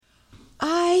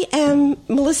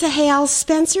Melissa Hale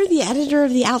Spencer, the editor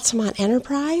of the Altamont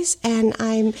Enterprise, and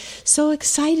I'm so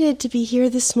excited to be here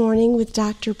this morning with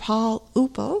Dr. Paul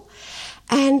Uppel.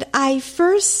 And I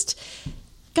first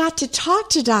got to talk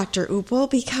to Dr. Uppel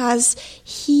because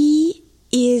he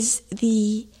is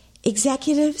the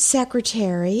executive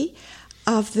secretary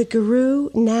of the Guru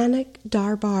Nanak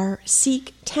Darbar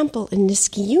Sikh Temple in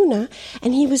Niskayuna,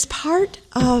 and he was part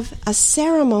of a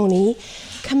ceremony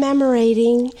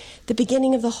commemorating the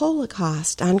beginning of the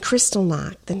Holocaust on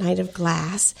Kristallnacht, the Night of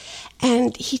Glass,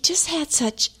 and he just had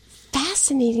such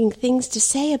fascinating things to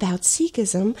say about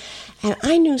Sikhism, and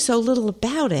I knew so little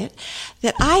about it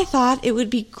that I thought it would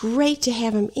be great to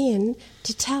have him in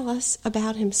to tell us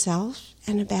about himself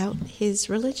and about his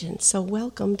religion. So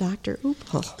welcome, Dr.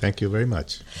 Uppel. Thank you very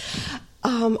much.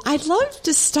 I'd love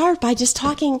to start by just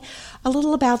talking a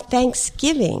little about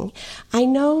Thanksgiving. I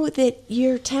know that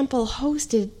your temple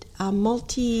hosted a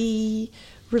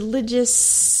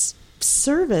multi-religious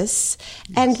service,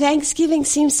 and Thanksgiving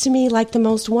seems to me like the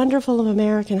most wonderful of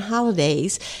American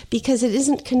holidays because it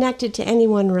isn't connected to any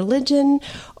one religion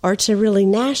or to really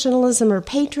nationalism or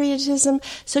patriotism.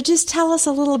 So just tell us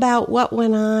a little about what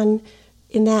went on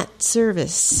in that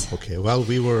service. Okay, well,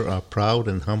 we were proud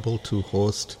and humbled to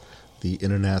host the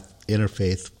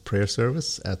interfaith prayer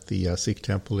service at the Sikh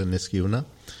temple in Niskayuna.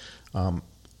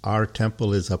 Our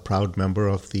temple is a proud member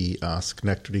of the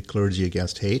Schenectady Clergy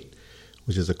Against Hate,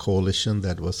 which is a coalition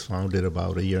that was founded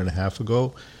about a year and a half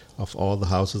ago of all the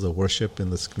houses of worship in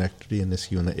the Schenectady and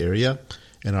Niskayuna area.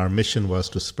 And our mission was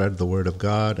to spread the word of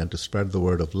God and to spread the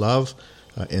word of love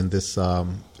in this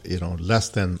less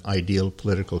than ideal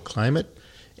political climate.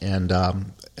 And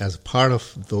as part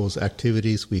of those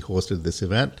activities, we hosted this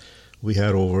event. We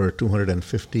had over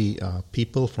 250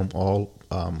 people from all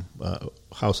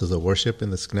houses of worship in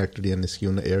the Schenectady and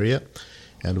Niskayuna area.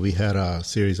 And we had a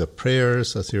series of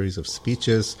prayers, a series of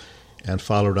speeches, and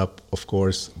followed up, of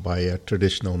course, by a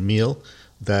traditional meal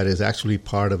that is actually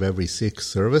part of every Sikh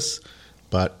service,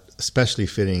 but especially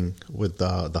fitting with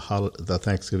the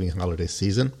Thanksgiving holiday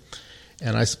season.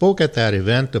 And I spoke at that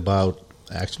event about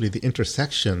actually the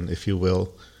intersection, if you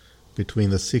will, between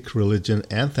the Sikh religion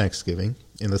and Thanksgiving,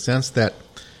 in the sense that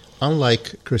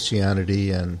unlike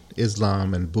Christianity and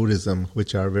Islam and Buddhism,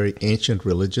 which are very ancient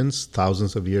religions,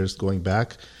 thousands of years going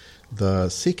back, the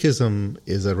Sikhism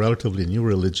is a relatively new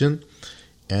religion.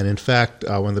 And in fact,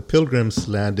 when the Pilgrims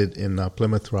landed in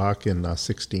Plymouth Rock in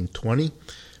 1620,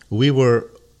 we were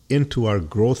into our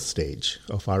growth stage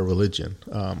of our religion.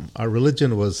 Our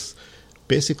religion was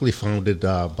basically founded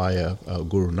by a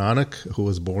Guru Nanak, who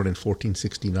was born in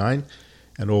 1469.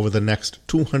 And over the next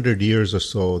 200 years or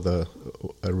so, the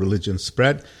religion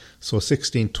spread. So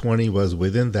 1620 was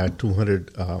within that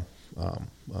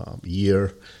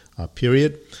 200-year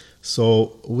period.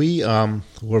 So we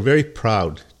were very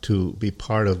proud to be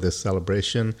part of this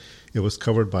celebration. It was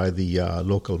covered by the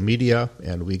local media,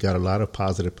 and we got a lot of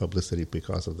positive publicity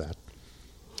because of that.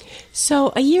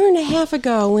 So a year and a half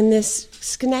ago, when this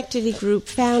Schenectady group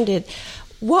founded,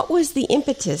 what was the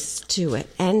impetus to it?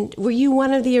 And were you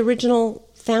one of the original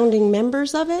founding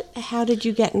members of it? How did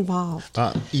you get involved?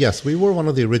 Yes, we were one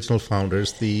of the original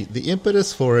founders. The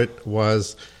impetus for it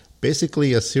was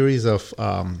basically a series of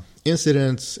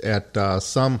incidents at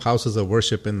some houses of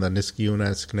worship in the Niskayuna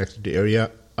and Schenectady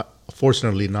area,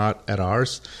 fortunately not at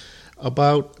ours,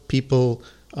 about people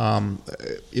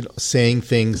saying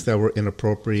things that were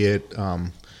inappropriate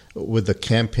with the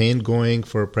campaign going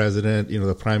for president,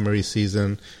 the primary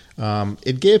season.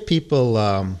 It gave people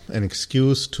an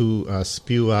excuse to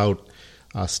spew out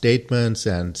statements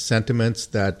and sentiments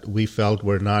that we felt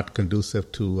were not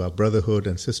conducive to brotherhood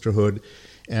and sisterhood.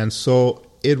 And so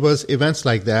it was events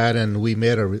like that, and we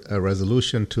made a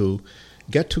resolution to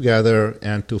get together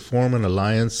and to form an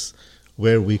alliance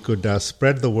where we could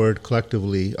spread the word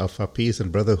collectively of peace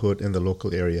and brotherhood in the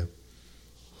local area.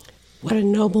 What a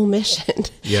noble mission.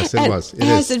 Yes, it was.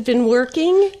 Has it been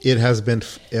working? It has been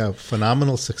a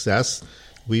phenomenal success.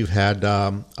 We've had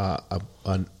a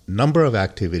number of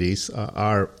activities.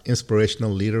 Our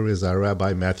inspirational leader is our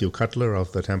Rabbi Matthew Cutler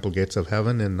of the Temple Gates of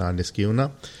Heaven in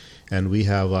Niskayuna. And we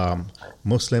have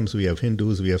Muslims, we have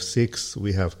Hindus, we have Sikhs,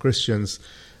 we have Christians.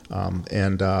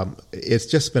 And it's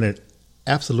just been an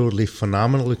absolutely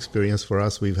phenomenal experience for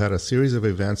us. We've had a series of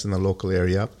events in the local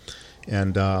area.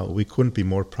 And we couldn't be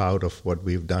more proud of what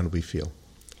we've done, we feel.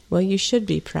 Well, you should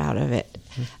be proud of it.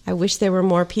 I wish there were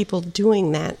more people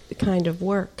doing that kind of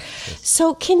work. Yes.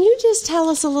 So can you just tell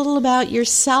us a little about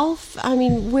yourself? I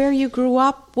mean, where you grew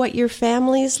up, what your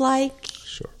family's like?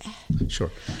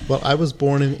 Sure. Well, I was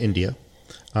born in India.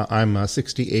 I'm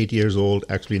 68 years old.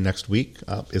 Actually, next week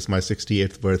is my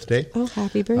 68th birthday. Oh,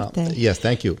 happy birthday. Yes,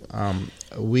 thank you.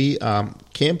 We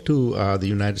came to the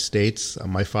United States.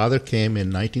 My father came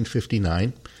in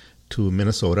 1959 to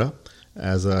Minnesota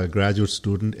as a graduate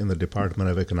student in the Department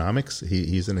of Economics.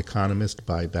 He's an economist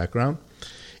by background.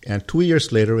 And 2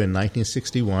 years later, in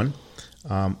 1961,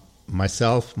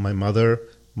 myself, my mother,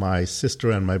 my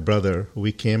sister, and my brother,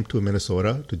 we came to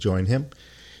Minnesota to join him.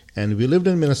 And we lived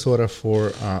in Minnesota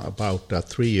for about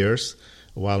 3 years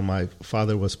while my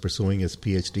father was pursuing his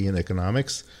PhD in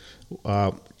economics.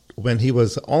 When he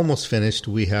was almost finished,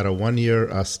 we had a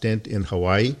 1-year stint in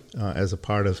Hawaii as a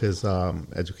part of his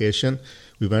education.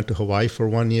 We went to Hawaii for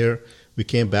 1 year. We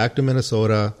came back to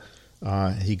Minnesota.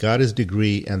 He got his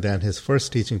degree, and then his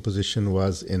first teaching position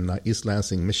was in East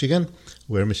Lansing, Michigan,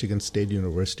 where Michigan State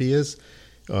University is.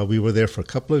 We were there for a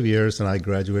couple of years, and I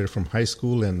graduated from high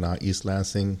school in East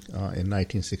Lansing in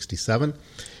 1967.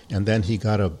 And then he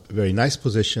got a very nice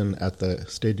position at the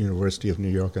State University of New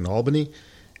York in Albany.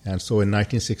 And so in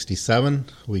 1967,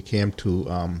 we came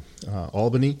to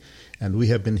Albany, and we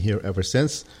have been here ever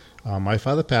since. My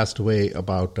father passed away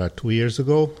about 2 years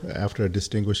ago after a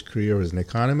distinguished career as an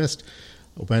economist.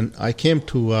 When I came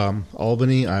to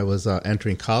Albany, I was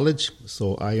entering college,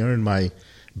 so I earned my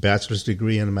bachelor's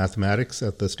degree in mathematics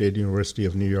at the State University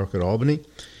of New York at Albany,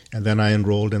 and then I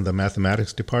enrolled in the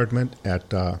mathematics department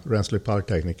at Rensselaer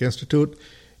Polytechnic Institute,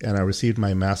 and I received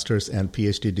my master's and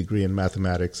PhD degree in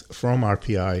mathematics from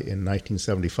RPI in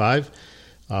 1975.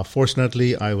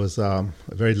 Fortunately, I was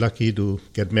very lucky to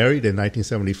get married in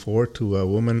 1974 to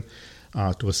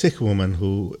a Sikh woman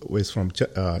who was from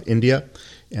India,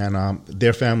 and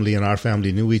their family and our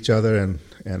family knew each other,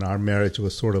 and our marriage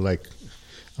was sort of like,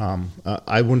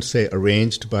 I wouldn't say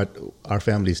arranged, but our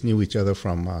families knew each other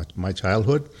from my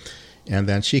childhood. And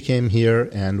then she came here,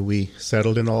 and we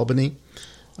settled in Albany.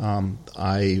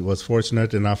 I was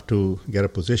fortunate enough to get a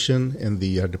position in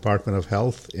the Department of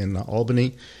Health in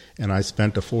Albany, and I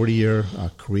spent a 40-year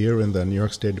career in the New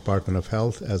York State Department of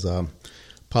Health as a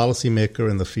policymaker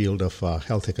in the field of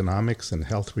health economics and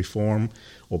health reform,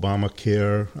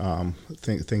 Obamacare,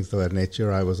 things of that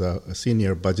nature. I was a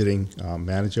senior budgeting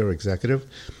manager, executive.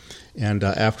 And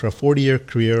after a 40-year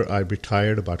career, I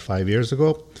retired about 5 years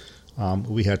ago.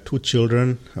 We had 2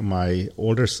 children. My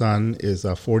older son is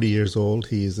 40 years old.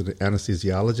 He's an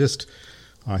anesthesiologist.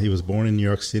 He was born in New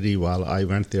York City while I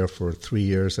went there for 3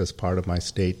 years as part of my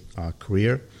state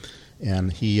career.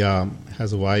 And he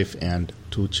has a wife and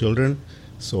 2 children.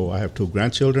 So I have 2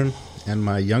 grandchildren. And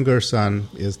my younger son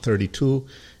is 32.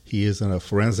 He is a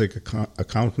forensic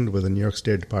accountant with the New York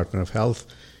State Department of Health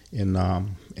in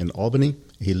Albany.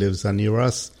 He lives near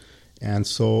us. And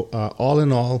so all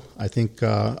in all, I think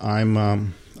I'm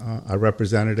a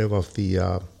representative of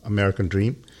the American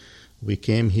dream. We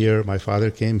came here, my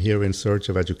father came here in search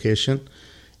of education,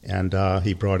 and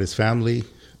he brought his family.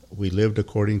 We lived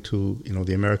according to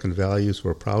the American values.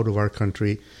 We're proud of our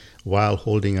country while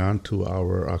holding on to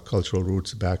our cultural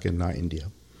roots back in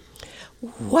India.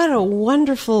 What a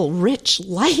wonderful, rich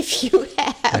life you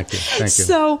have. Thank you. Thank you.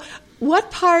 So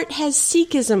what part has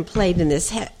Sikhism played in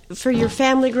this? For your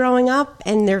family growing up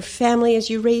and their family as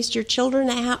you raised your children,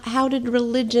 how did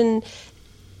religion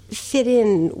fit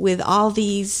in with all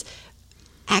these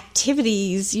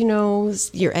activities,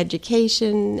 your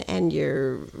education and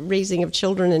your raising of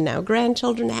children and now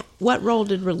grandchildren? What role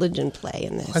did religion play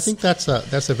in this? I think that's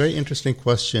a very interesting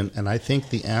question, and I think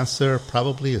the answer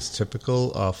probably is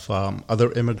typical of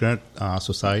other immigrant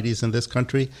societies in this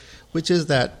country, which is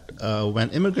that when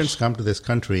immigrants come to this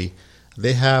country,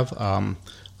 they have,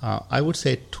 I would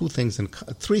say, 3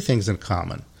 things in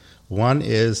common. One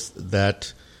is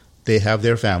that they have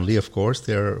their family, of course,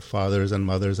 their fathers and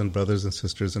mothers and brothers and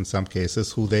sisters in some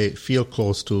cases, who they feel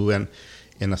close to, and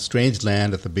in a strange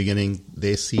land at the beginning,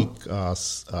 they seek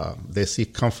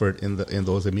comfort in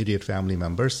those immediate family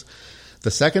members.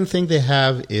 The second thing they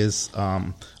have is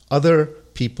other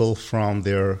people from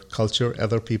their culture,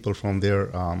 other people from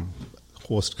their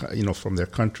host, from their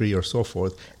country or so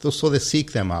forth. So they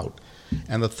seek them out.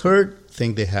 And the third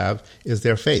thing they have is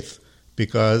their faith,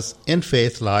 because in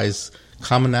faith lies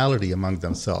commonality among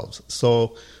themselves.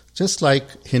 So just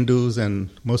like Hindus and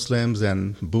Muslims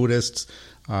and Buddhists,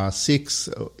 Sikhs,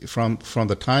 from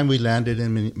the time we landed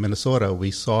in Minnesota, we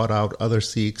sought out other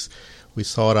Sikhs, we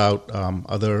sought out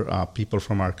other people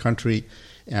from our country.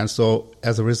 And so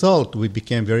as a result, we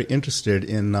became very interested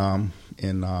in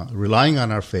relying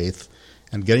on our faith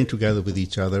and getting together with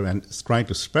each other and trying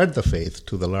to spread the faith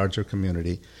to the larger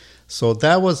community. So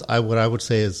that was what I would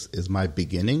say is my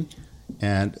beginning,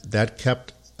 and that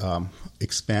kept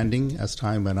expanding as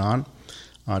time went on.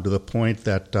 to the point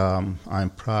that I'm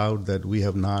proud that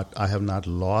I have not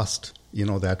lost,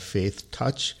 that faith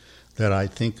touch that I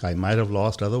think I might have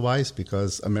lost otherwise,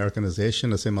 because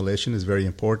Americanization, assimilation is very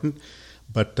important.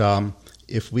 But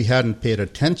if we hadn't paid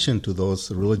attention to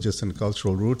those religious and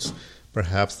cultural roots,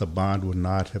 perhaps the bond would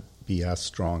not be as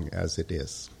strong as it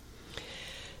is.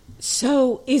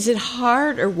 So is it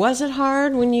hard, or was it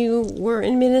hard when you were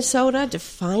in Minnesota to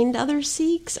find other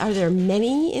Sikhs? Are there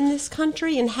many in this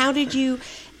country? And how did you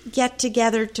get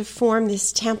together to form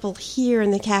this temple here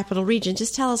in the Capital Region?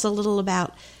 Just tell us a little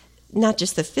about not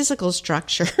just the physical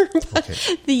structure,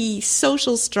 but the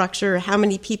social structure, how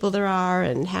many people there are,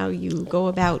 and how you go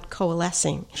about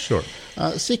coalescing. Sure.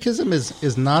 Sikhism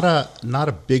is not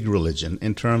a big religion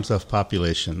in terms of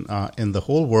population. In the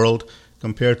whole world,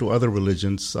 compared to other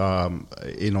religions,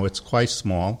 it's quite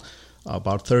small.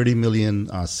 About 30 million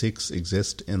Sikhs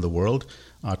exist in the world,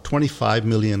 25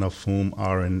 million of whom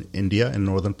are in India, in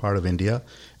northern part of India.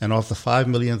 And of the 5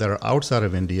 million that are outside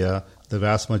of India, the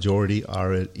vast majority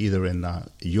are either in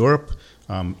Europe,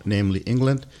 namely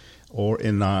England, or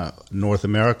in North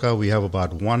America. We have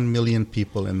about 1 million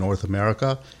people in North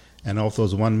America. And of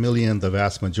those 1 million, the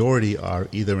vast majority are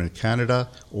either in Canada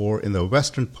or in the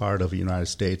western part of the United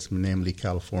States, namely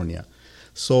California.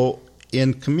 So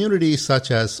in communities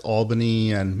such as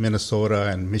Albany and Minnesota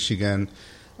and Michigan,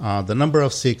 the number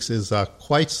of Sikhs is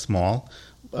quite small.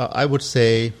 I would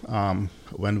say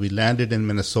when we landed in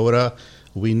Minnesota,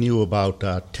 we knew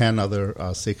about 10 other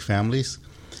Sikh families.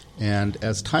 And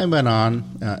as time went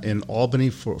on, in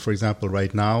Albany, for example,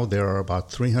 right now, there are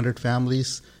about 300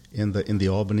 families in the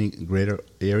Albany greater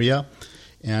area.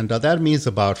 And that means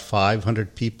about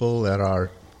 500 people at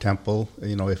our temple,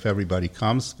 if everybody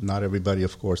comes. Not everybody,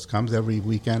 of course, comes every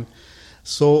weekend.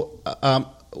 So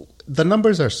the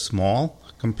numbers are small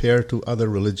compared to other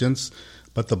religions,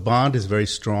 but the bond is very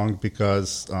strong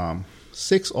because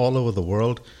Sikhs all over the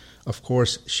world, of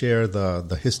course, share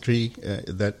the history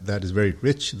that is very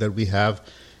rich that we have.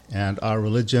 And our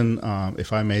religion,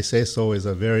 if I may say so, is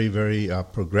a very, very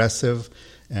progressive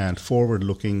and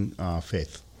forward-looking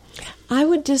faith. I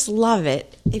would just love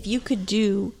it if you could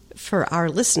do for our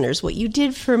listeners what you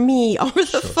did for me over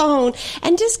the phone,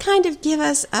 and just kind of give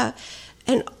us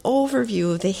an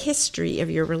overview of the history of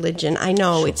your religion. I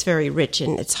know it's very rich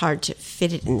and it's hard to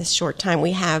fit it in this short time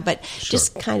we have, but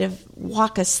just kind of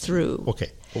walk us through.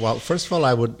 Okay. Well, first of all,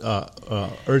 I would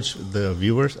urge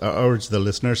the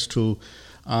listeners to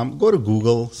go to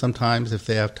Google sometimes if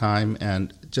they have time,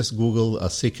 and just Google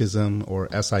Sikhism or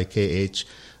Sikh,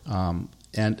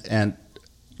 and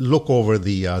look over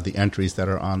the entries that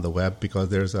are on the web, because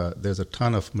there's a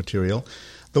ton of material.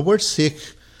 The word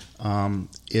Sikh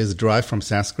is derived from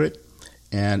Sanskrit,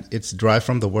 and it's derived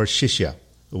from the word shishya,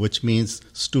 which means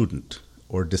student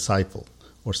or disciple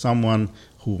or someone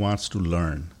who wants to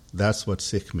learn. That's what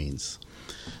Sikh means.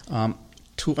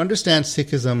 To understand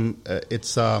Sikhism,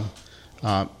 it's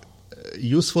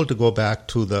useful to go back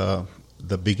to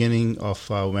the beginning of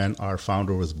when our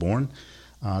founder was born.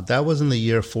 That was in the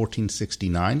year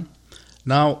 1469.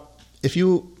 Now, if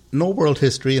you know world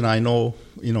history, and I know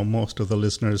most of the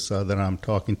listeners that I'm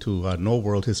talking to know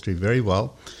world history very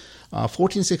well,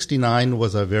 1469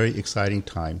 was a very exciting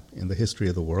time in the history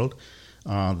of the world.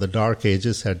 The Dark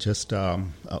Ages had just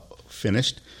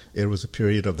finished. It was a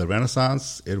period of the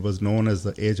Renaissance. It was known as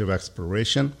the Age of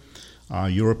Exploration.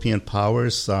 European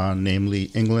powers, namely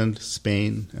England,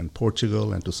 Spain, and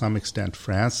Portugal, and to some extent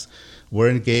France, were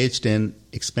engaged in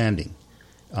expanding.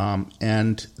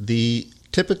 And the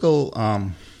typical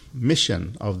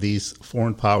mission of these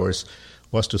foreign powers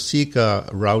was to seek a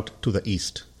route to the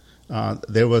east.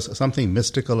 There was something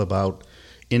mystical about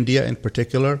India in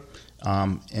particular,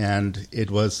 and it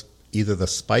was either the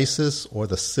spices or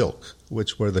the silk,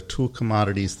 which were the two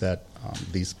commodities that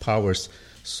these powers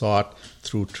sought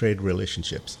through trade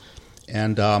relationships.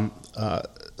 And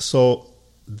so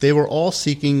they were all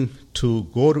seeking to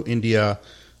go to India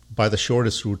by the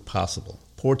shortest route possible.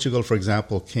 Portugal, for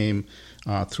example, came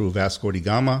through Vasco da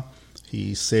Gama.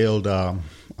 He sailed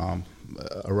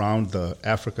around the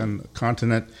African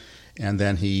continent, and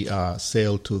then he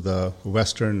sailed to the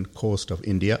western coast of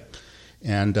India.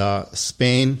 And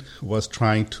Spain was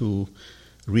trying to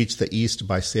reach the east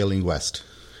by sailing west.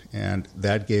 And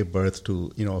that gave birth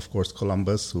to, of course,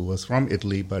 Columbus, who was from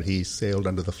Italy, but he sailed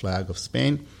under the flag of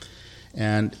Spain.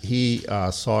 And he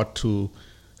sought to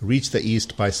reach the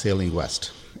east by sailing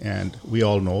west. And we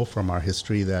all know from our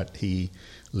history that he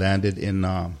landed in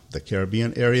the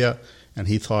Caribbean area, and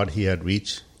he thought he had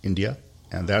reached India.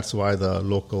 And that's why the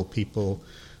local people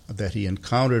that he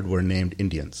encountered were named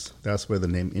Indians. That's where the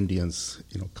name Indians,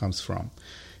 comes from.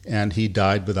 and he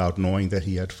died without knowing that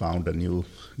he had found a new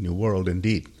world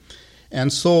indeed.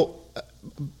 And so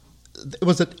it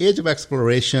was an age of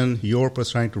exploration. Europe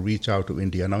was trying to reach out to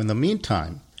India. Now, in the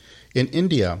meantime, in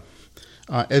India,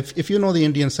 if you know the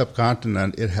Indian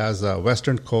subcontinent, it has a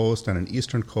western coast and an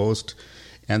eastern coast,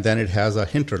 and then it has a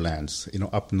hinterlands,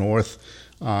 up north,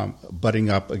 butting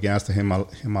up against the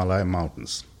Himalaya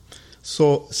mountains.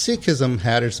 So Sikhism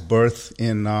had its birth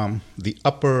in the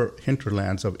upper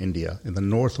hinterlands of India, in the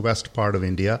northwest part of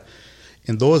India.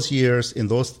 In those years,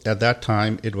 at that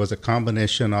time, it was a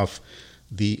combination of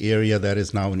the area that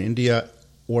is now in India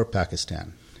or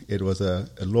Pakistan. It was a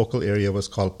local area was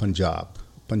called Punjab.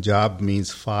 Punjab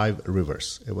means 5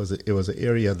 rivers. It was an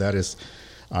area that is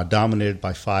dominated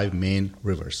by 5 main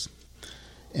rivers.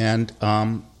 And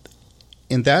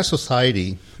in that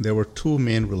society, there were 2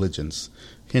 main religions,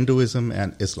 Hinduism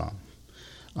and Islam.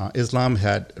 Islam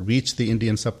had reached the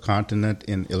Indian subcontinent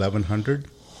in 1100.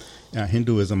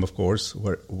 Hinduism, of course,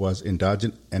 was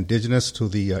indigenous to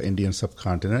the Indian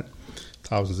subcontinent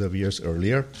thousands of years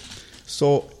earlier.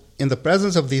 So in the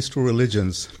presence of these 2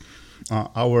 religions,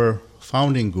 our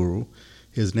founding guru,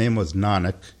 his name was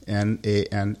Nanak,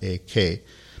 N-A-N-A-K.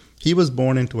 He was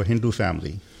born into a Hindu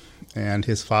family, and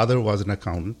his father was an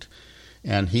accountant,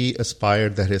 and he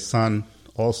aspired that his son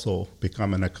also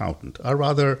become an accountant, a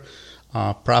rather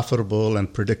profitable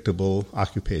and predictable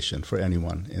occupation for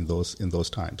anyone in those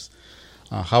times.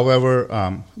 However,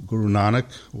 Guru Nanak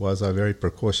was a very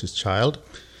precocious child.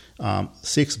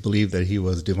 Sikhs believed that he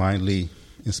was divinely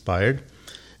inspired,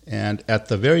 and at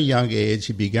the very young age,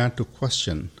 he began to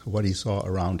question what he saw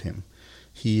around him.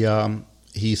 He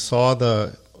saw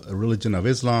the religion of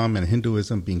Islam and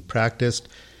Hinduism being practiced,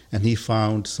 and he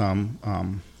found some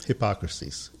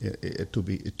hypocrisies,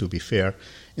 to be fair,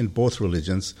 in both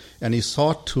religions, and he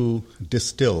sought to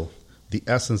distill the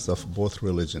essence of both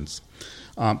religions.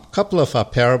 A couple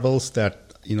of parables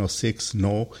that Sikhs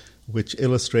know, which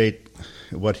illustrate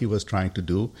what he was trying to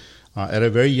do. At a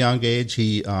very young age,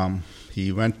 he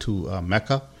went to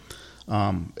Mecca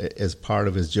as part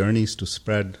of his journeys to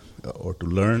spread or to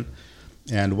learn.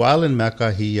 And while in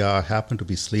Mecca, he happened to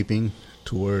be sleeping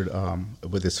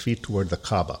with his feet toward the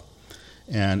Kaaba.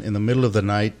 And in the middle of the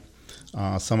night,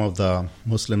 some of the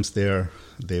Muslims there,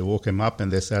 they woke him up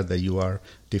and they said that you are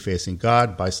defacing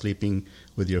God by sleeping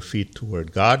with your feet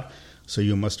toward God, so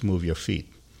you must move your feet.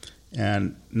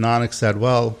 And Nanak said,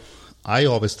 well, I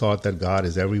always thought that God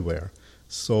is everywhere,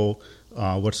 so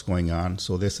what's going on?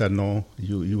 So they said, no,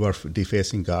 you are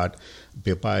defacing God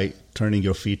by turning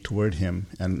your feet toward him.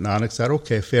 And Nanak said,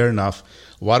 okay, fair enough.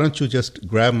 Why don't you just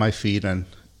grab my feet and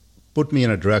put me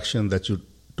in a direction that you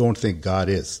don't think God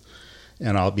is,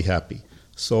 and I'll be happy.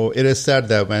 So it is said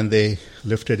that when they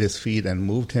lifted his feet and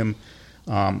moved him,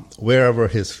 wherever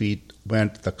his feet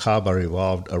went, the Kaaba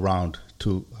revolved around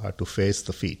to face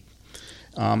the feet.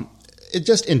 It's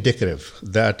just indicative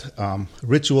that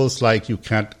rituals like you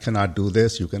cannot do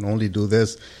this, you can only do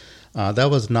this, that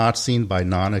was not seen by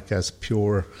Nanak as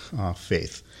pure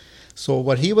faith. So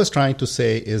what he was trying to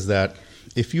say is that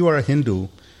if you are a Hindu,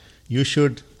 you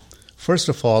should first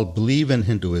of all believe in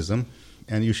Hinduism,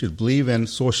 and you should believe in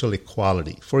social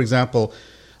equality. For example,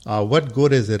 what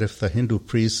good is it if the Hindu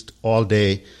priest all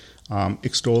day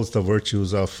extols the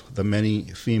virtues of the many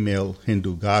female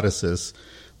Hindu goddesses,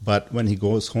 but when he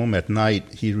goes home at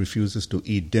night, he refuses to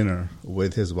eat dinner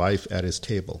with his wife at his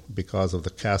table because of the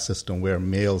caste system where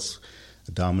males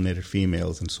dominated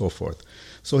females and so forth.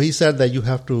 So he said that you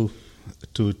have to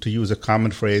use a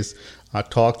common phrase,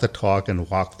 talk the talk and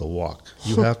walk the walk.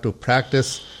 You have to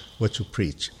practice what you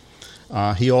preach.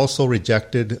 He also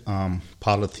rejected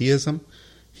polytheism.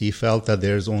 He felt that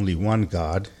there's only one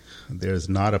God. There's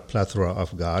not a plethora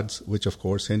of gods, which of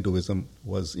course Hinduism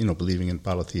was, believing in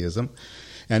polytheism.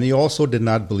 And he also did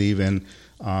not believe in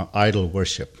idol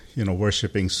worship,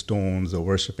 worshiping stones or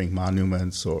worshiping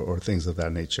monuments or things of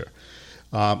that nature.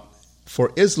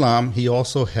 For Islam, he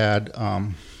also had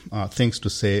things to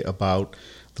say about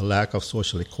the lack of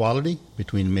social equality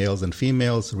between males and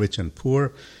females, rich and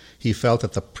poor. He felt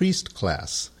that the priest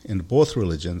class in both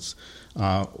religions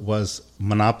was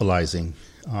monopolizing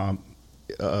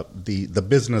the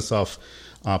business of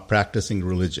practicing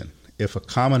religion. If a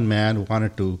common man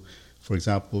wanted to, for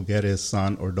example, get his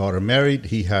son or daughter married,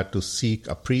 he had to seek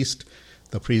a priest.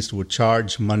 The priest would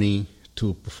charge money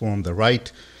to perform the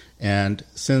rite, and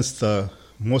since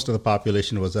most of the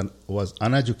population was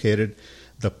uneducated,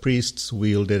 the priests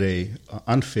wielded an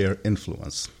unfair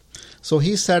influence. So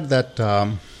he said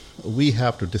that we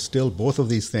have to distill both of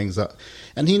these things,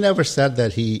 and he never said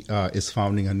that he is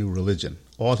founding a new religion.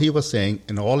 All he was saying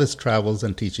in all his travels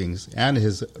and teachings and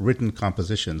his written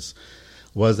compositions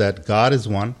was that God is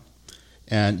one,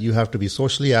 and you have to be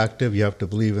socially active. You have to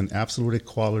believe in absolute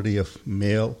equality of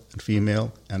male and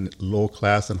female and low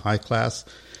class and high class.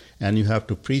 And you have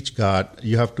to preach God.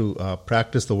 You have to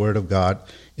practice the Word of God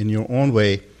in your own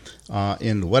way,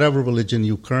 in whatever religion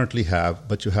you currently have,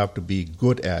 but you have to be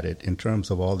good at it in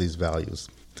terms of all these values.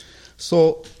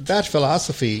 So that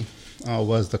philosophy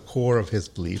was the core of his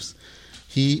beliefs.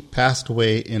 He passed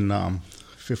away in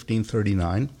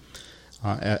 1539.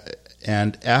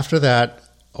 And after that,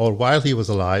 or while he was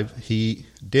alive, he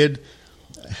did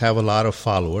have a lot of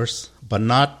followers, but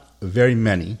not very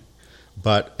many.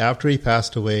 But after he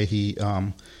passed away, he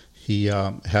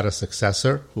had a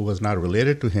successor who was not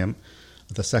related to him,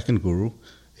 the second guru.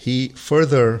 He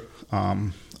further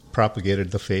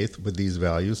propagated the faith with these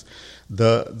values.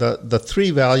 The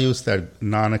three values that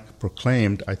Nanak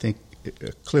proclaimed, I think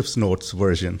Cliff's Notes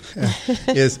version,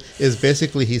 is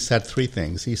basically he said three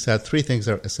things. He said three things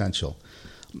are essential.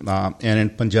 And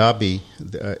in Punjabi,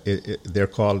 they're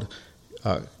called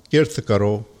Kirth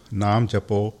Karo, Naam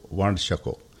Japo, Vand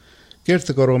Shako.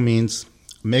 Kirth Karo means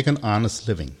make an honest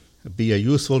living, be a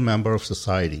useful member of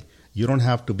society. You don't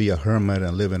have to be a hermit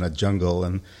and live in a jungle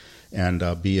and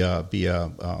be a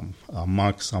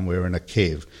monk somewhere in a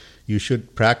cave. You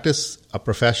should practice a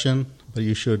profession, but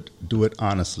you should do it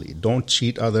honestly. Don't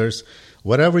cheat others.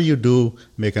 Whatever you do,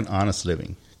 make an honest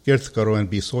living. Kirth Karo and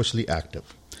be socially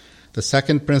active. The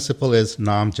second principle is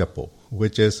Naam Japo,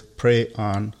 which is pray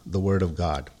on the Word of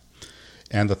God.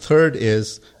 And the third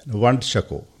is Vand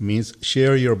Shako, means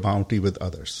share your bounty with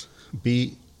others.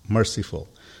 Be merciful.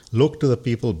 Look to the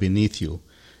people beneath you.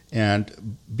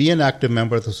 And be an active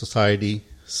member of the society.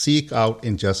 Seek out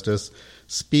injustice.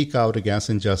 Speak out against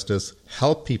injustice.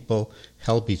 Help people.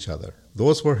 Help each other.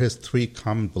 Those were his three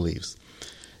common beliefs.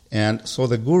 And so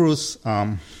the gurus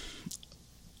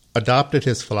adopted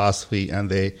his philosophy, and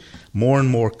they more and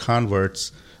more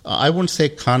converts. I wouldn't say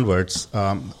converts.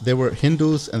 They were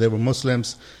Hindus and they were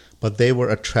Muslims, but they were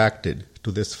attracted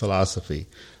to this philosophy,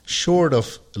 short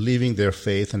of leaving their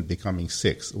faith and becoming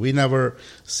Sikhs.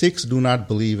 Sikhs do not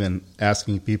believe in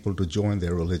asking people to join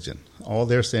their religion. All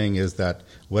they're saying is that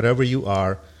whatever you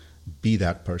are, be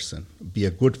that person, be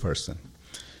a good person.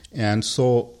 And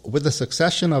so with the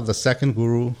succession of the second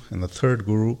guru and the third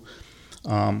guru,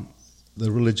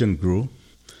 the religion grew.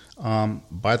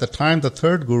 By the time the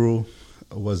third guru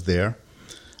was there,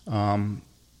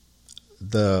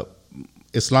 the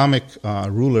Islamic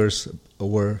rulers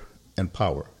were in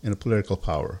power, in political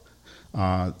power.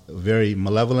 Very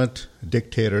malevolent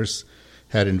dictators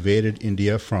had invaded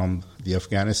India from the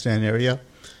Afghanistan area,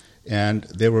 and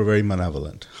they were very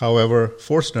malevolent. However,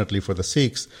 fortunately for the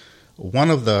Sikhs,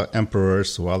 one of the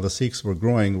emperors, while the Sikhs were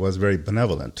growing, was very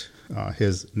benevolent.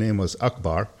 His name was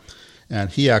Akbar, and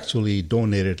he actually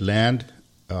donated land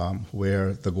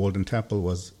where the Golden Temple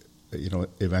was,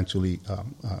 eventually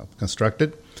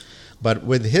constructed. But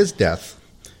with his death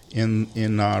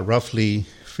in roughly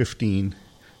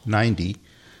 1590,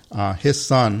 his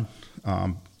son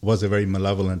was a very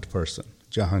malevolent person,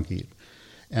 Jahangir.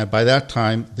 And by that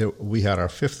time, we had our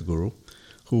fifth guru,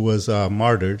 who was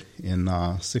martyred in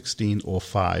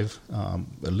 1605,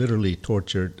 literally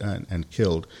tortured and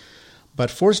killed. But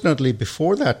fortunately,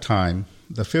 before that time,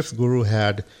 the fifth guru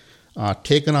had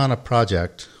taken on a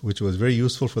project which was very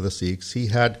useful for the Sikhs. He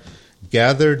had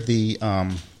gathered the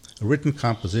written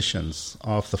compositions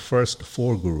of the first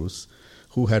four gurus,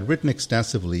 who had written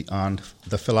extensively on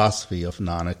the philosophy of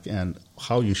Nanak and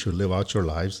how you should live out your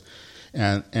lives.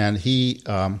 And he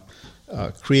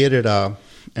created an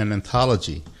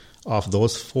anthology of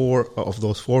those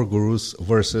four gurus'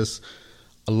 verses,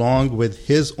 along with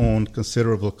his own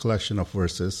considerable collection of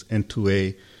verses, into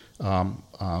a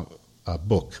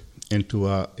book, into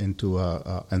a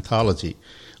anthology,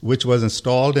 which was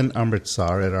installed in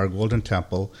Amritsar at our Golden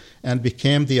Temple and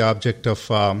became the object of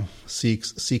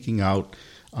Sikhs seeking out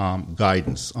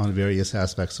guidance on various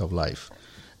aspects of life.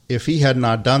 If he had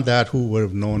not done that, who would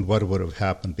have known what would have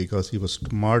happened, because he was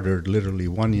martyred literally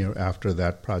 1 year after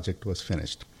that project was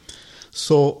finished.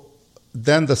 So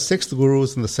then the sixth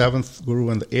gurus and the seventh guru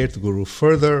and the eighth guru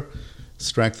further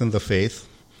strengthened the faith.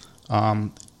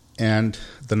 And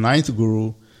the ninth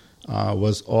guru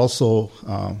was also,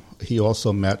 he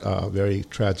also met a very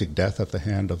tragic death at the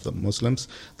hand of the Muslims.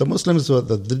 The Muslims,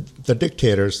 the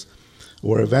dictators,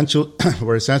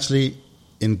 were essentially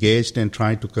engaged in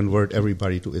trying to convert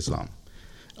everybody to Islam.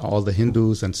 All the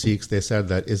Hindus and Sikhs, they said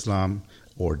that Islam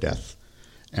or death.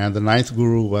 And the ninth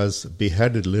guru was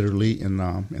beheaded literally in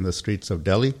the streets of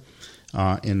Delhi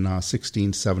in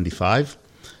 1675.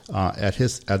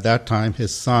 At that time,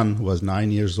 his son was 9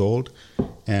 years old,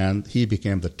 and he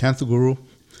became the 10th guru.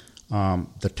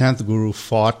 The 10th Guru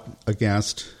fought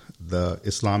against the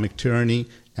Islamic tyranny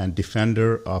and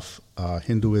defender of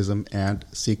Hinduism and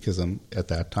Sikhism at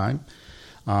that time.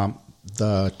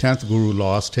 The 10th Guru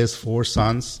lost his 4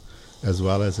 sons, as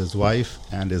well as his wife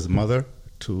and his mother,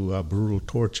 to brutal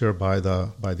torture by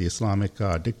the Islamic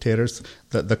dictators.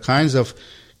 The kinds of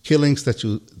killings that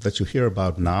you hear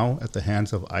about now at the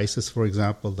hands of ISIS, for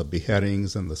example, the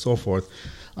beheadings and the so forth,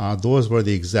 those were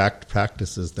the exact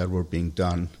practices that were being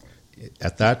done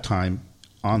at that time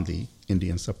on the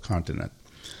Indian subcontinent.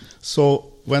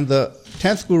 So when the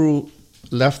 10th Guru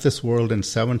left this world in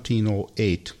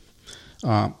 1708,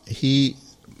 he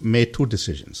made 2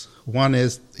 decisions. One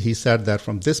is, he said that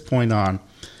from this point on,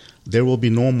 there will be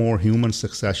no more human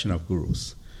succession of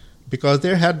gurus. Because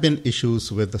there had been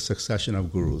issues with the succession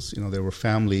of gurus. There were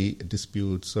family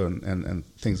disputes and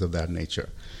things of that nature.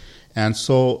 And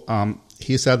so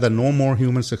he said that no more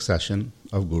human succession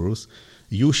of gurus.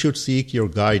 You should seek your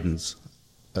guidance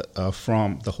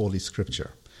from the Holy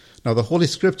Scripture. Now, the Holy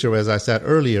Scripture, as I said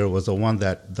earlier, was the one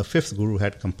that the 5th Guru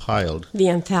had compiled. The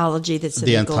anthology that's in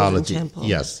the Golden Temple.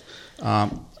 Yes.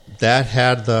 That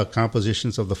had the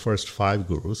compositions of the first 5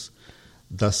 gurus.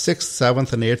 The 6th,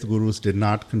 7th, and 8th gurus did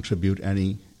not contribute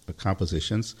any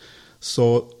compositions.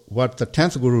 So what the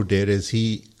 10th Guru did is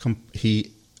he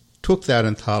took that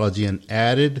anthology and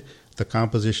added the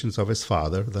compositions of his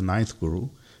father, the 9th Guru,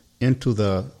 into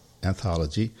the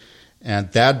anthology,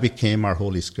 and that became our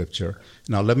Holy Scripture.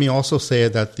 Now, let me also say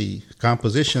that the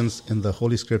compositions in the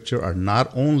Holy Scripture are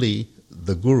not only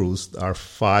the gurus, our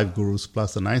 5 gurus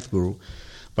plus the 9th Guru,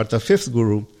 but the 5th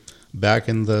Guru, back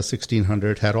in the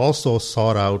 1600s, had also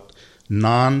sought out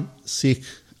non-Sikh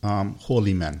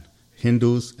holy men,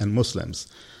 Hindus and Muslims,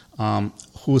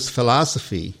 whose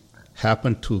philosophy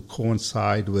happened to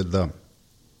coincide with the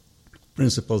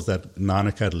principles that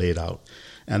Nanak had laid out.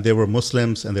 And they were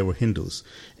Muslims and they were Hindus.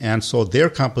 And so their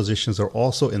compositions are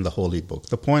also in the Holy Book.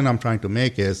 The point I'm trying to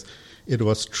make is it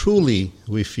was truly,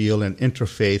 we feel, an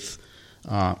interfaith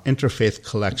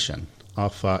collection.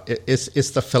 It's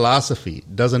the philosophy.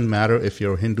 It doesn't matter if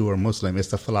you're Hindu or Muslim. It's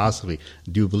the philosophy.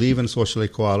 Do you believe in social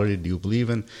equality? Do you believe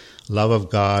in love of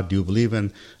God? Do you believe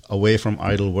in away from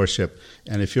idol worship?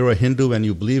 And if you're a Hindu and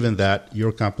you believe in that,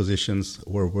 your compositions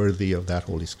were worthy of that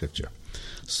Holy Scripture.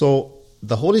 So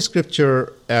the Holy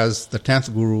Scripture, as the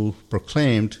 10th Guru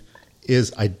proclaimed,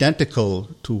 is identical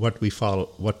to what we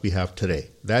have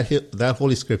today. That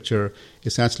Holy Scripture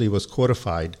essentially was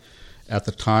codified at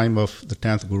the time of the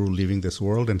 10th Guru leaving this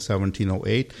world in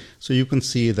 1708. So you can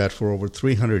see that for over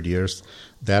 300 years,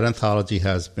 that anthology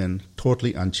has been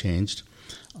totally unchanged.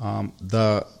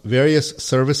 The various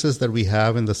services that we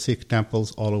have in the Sikh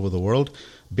temples all over the world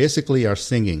basically are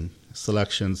singing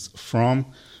selections from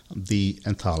the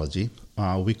anthology.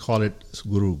 We call it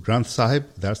Guru Granth Sahib.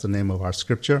 That's the name of our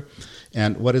scripture.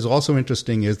 And what is also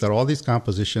interesting is that all these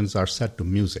compositions are set to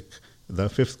music. The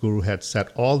 5th Guru had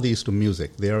set all these to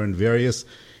music. They are in various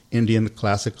Indian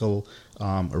classical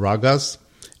ragas,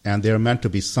 and they are meant to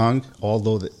be sung,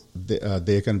 although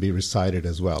they can be recited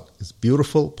as well. It's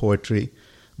beautiful poetry,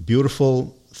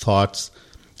 beautiful thoughts,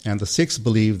 and the Sikhs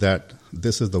believe that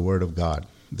this is the Word of God.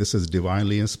 This is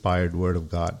divinely inspired Word of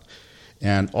God.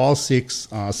 And all Sikhs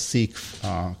seek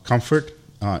comfort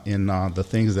in the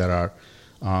things that are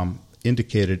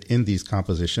indicated in these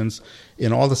compositions.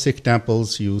 In all the Sikh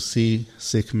temples, you see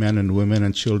Sikh men and women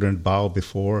and children bow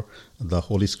before the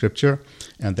Holy Scripture,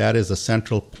 and that is a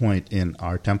central point in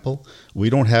our temple. We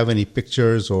don't have any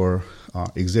pictures or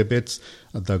exhibits.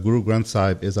 The Guru Granth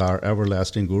Sahib is our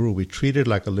everlasting Guru. We treat it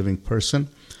like a living person.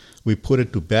 We put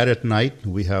it to bed at night.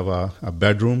 We have a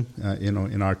bedroom,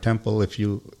 in our temple if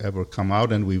you ever come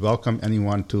out, and we welcome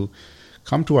anyone to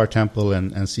come to our temple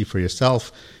and see for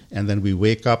yourself. And then we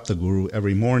wake up the Guru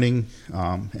every morning,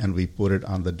 and we put it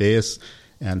on the dais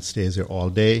and stays there all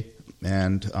day.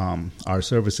 And our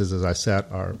services, as I said,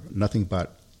 are nothing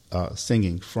but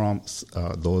singing from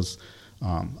those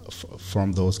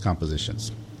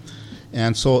compositions.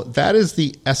 And so that is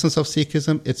the essence of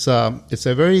Sikhism. It's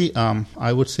a very,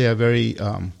 I would say, a very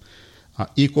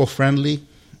eco-friendly,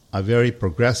 a very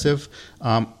progressive.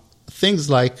 Things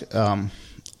like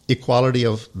equality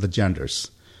of the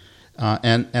genders.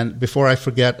 And before I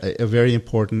forget, a very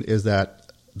important is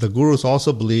that the Gurus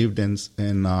also believed in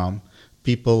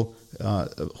people,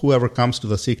 whoever comes to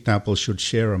the Sikh temple should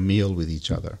share a meal with each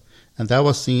other. And that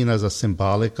was seen as a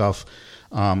symbolic of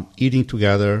eating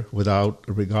together without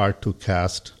regard to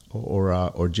caste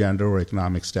or gender or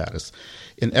economic status.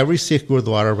 In every Sikh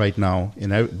Gurdwara right now,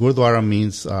 Gurdwara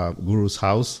means Guru's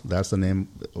house. That's the name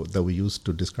that we use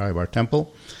to describe our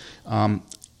temple.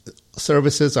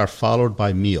 Services are followed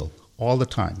by meal all the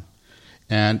time.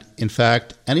 And in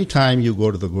fact, anytime you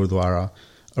go to the Gurdwara,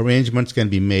 arrangements can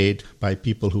be made by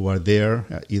people who are there,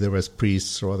 either as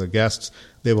priests or other guests.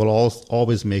 They will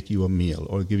always make you a meal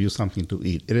or give you something to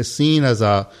eat. It is seen as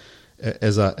a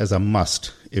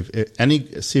must. If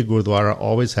any Sikh Gurdwara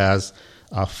always has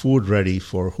food ready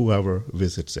for whoever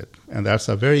visits it, and that's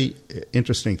a very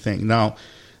interesting thing. Now,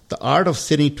 the art of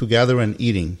sitting together and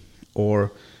eating,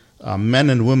 or men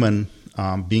and women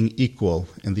being equal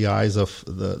in the eyes of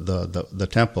the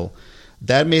temple,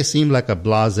 that may seem like a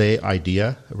blasé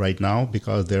idea right now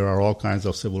because there are all kinds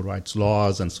of civil rights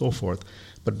laws and so forth.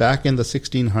 But back in the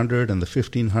 1600s and the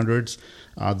 1500s,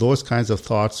 those kinds of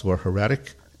thoughts were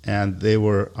heretic, and they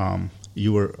were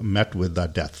you were met with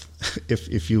death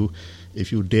if you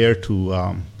dare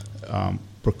to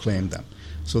proclaim them.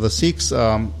 So the Sikhs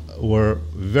were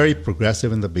very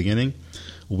progressive in the beginning.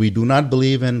 We do not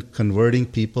believe in converting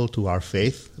people to our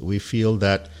faith. We feel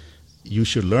that you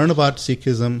should learn about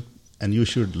Sikhism, and you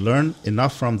should learn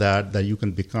enough from that you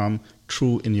can become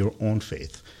true in your own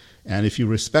faith. And if you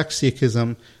respect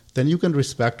Sikhism, then you can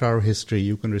respect our history,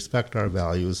 you can respect our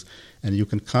values, and you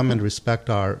can come and respect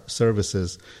our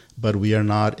services. But we are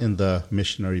not in the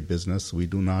missionary business. We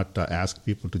do not ask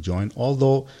people to join,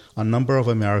 although a number of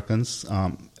Americans,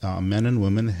 men and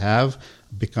women, have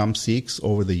become Sikhs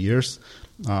over the years.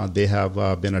 They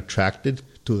have been attracted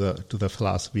to the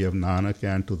philosophy of Nanak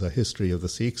and to the history of the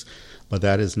Sikhs, but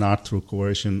that is not through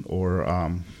coercion or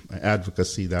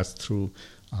advocacy. That's through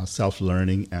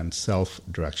self-learning and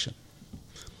self-direction.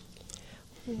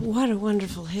 What a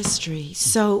wonderful history.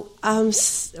 So I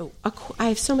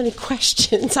have so many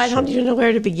questions. I don't even know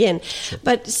where to begin. Sure.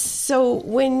 But so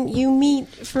when you meet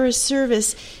for a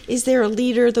service, is there a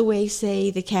leader the way,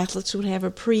 say, the Catholics would have a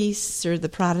priest or the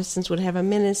Protestants would have a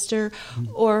minister?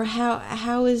 Mm-hmm. Or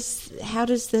how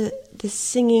does the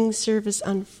singing service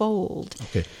unfold?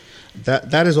 Okay.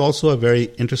 That is also a very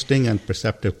interesting and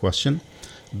perceptive question,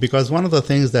 because one of the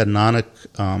things that Nanak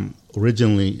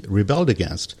originally rebelled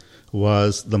against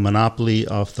was the monopoly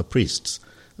of the priests.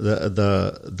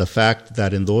 The fact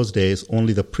that in those days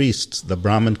only the priests, the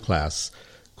Brahmin class,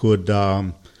 could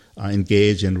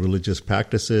engage in religious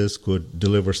practices, could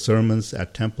deliver sermons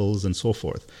at temples and so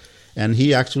forth. And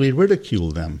he actually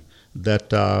ridiculed them,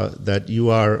 that you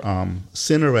are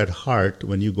sinner at heart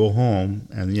when you go home,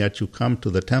 and yet you come to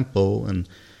the temple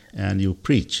and you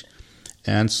preach.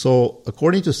 And so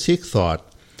according to Sikh thought,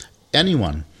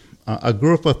 anyone, a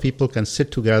group of people can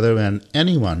sit together and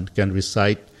anyone can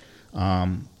recite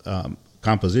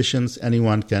compositions,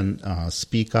 anyone can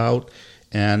speak out,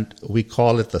 and we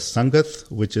call it the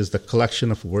Sangat, which is the collection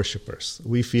of worshippers.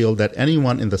 We feel that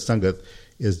anyone in the Sangat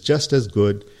is just as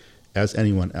good as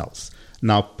anyone else.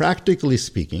 Now, practically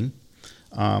speaking,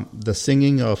 the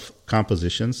singing of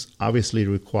compositions obviously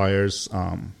requires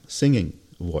singing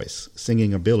voice,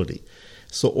 singing ability.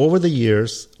 So over the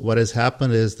years, what has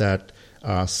happened is that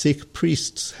Sikh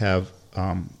priests have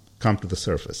come to the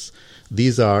surface.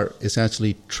 These are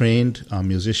essentially trained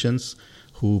musicians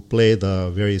who play the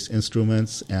various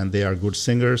instruments, and they are good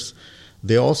singers.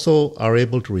 They also are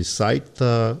able to recite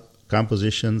the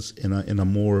compositions in a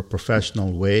more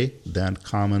professional way than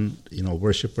common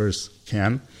worshippers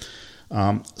can.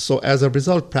 So as a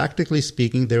result, practically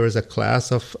speaking, there is a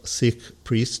class of Sikh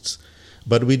priests,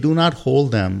 but we do not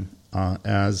hold them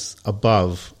as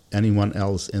above anyone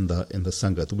else in the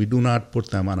Sangat. We do not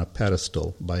put them on a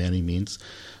pedestal by any means.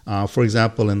 For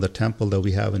example, in the temple that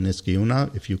we have in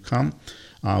Niskayuna, if you come,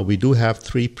 we do have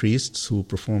 3 priests who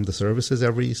perform the services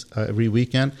every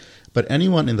weekend, but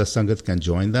anyone in the Sangat can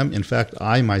join them. In fact,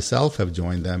 I myself have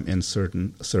joined them in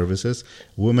certain services.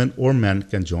 Women or men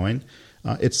can join.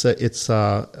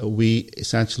 We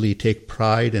essentially take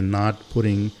pride in not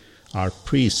putting our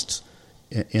priests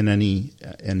in any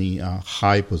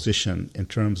high position in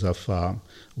terms of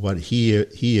what he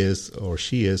is or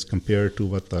she is compared to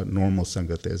what the normal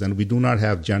Sangat is. And we do not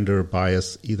have gender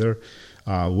bias either.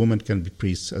 Women can be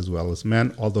priests as well as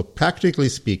men, although practically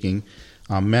speaking,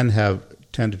 men have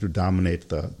tended to dominate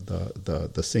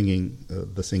the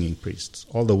singing priests,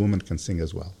 although women can sing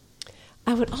as well.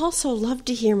 I would also love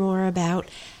to hear more about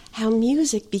how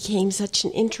music became such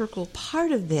an integral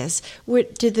part of this.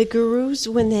 Did the gurus,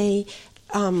 when they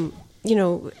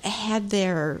had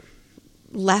their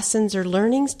lessons or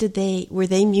learnings, were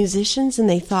they musicians and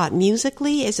they thought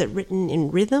musically? Is it written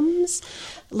in rhythms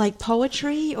like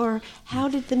poetry, or how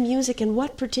did the music and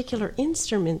what particular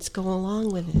instruments go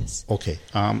along with this? Okay,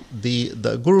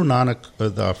 the Guru Nanak,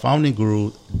 the founding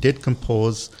guru, did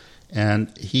compose,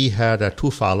 and he had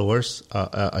 2 followers,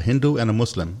 a Hindu and a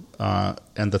Muslim,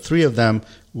 and the 3 of them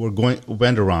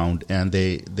went around and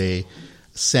they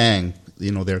sang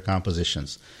their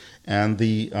compositions. And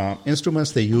the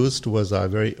instruments they used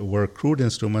were crude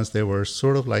instruments. They were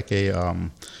sort of like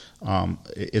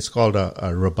it's called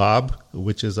a rabab,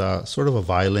 which is a sort of a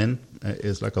violin.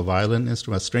 It's like a violin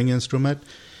instrument, a string instrument.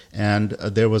 And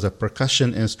there was a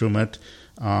percussion instrument,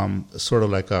 sort of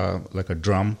like a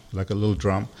drum, like a little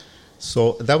drum.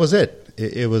 So that was it.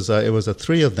 It was a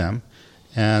three of them.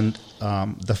 And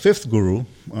the fifth guru,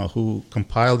 who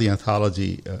compiled the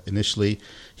anthology initially,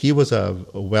 he was a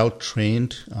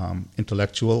well-trained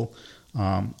intellectual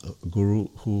guru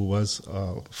who was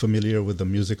familiar with the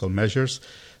musical measures.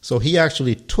 So he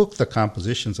actually took the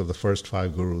compositions of the first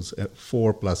five gurus,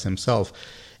 4 plus himself,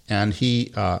 and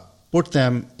he put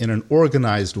them in an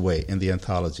organized way in the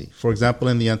anthology. For example,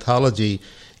 in the anthology,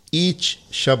 each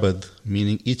shabad,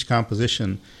 meaning each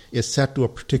composition, is set to a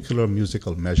particular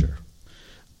musical measure.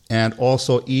 And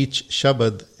also each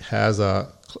shabad has a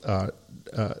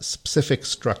specific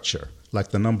structure, like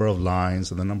the number of lines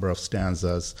and the number of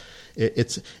stanzas.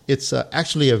 It's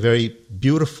actually a very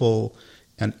beautiful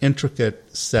and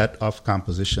intricate set of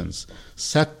compositions,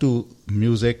 set to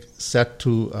music, set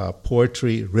to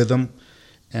poetry, rhythm.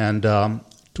 And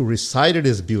to recite it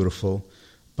is beautiful,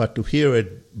 but to hear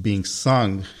it being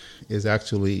sung is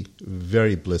actually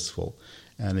very blissful.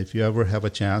 And if you ever have a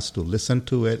chance to listen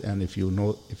to it, and if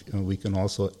we can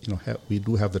also, we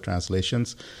do have the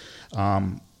translations,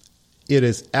 it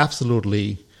is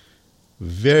absolutely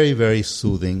very, very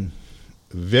soothing,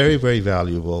 very, very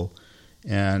valuable,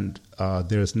 and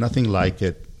there is nothing like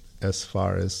it as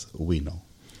far as we know.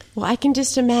 Well, I can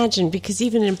just imagine, because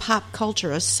even in pop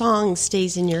culture, a song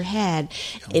stays in your head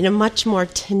in a much more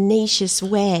tenacious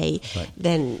way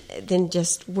than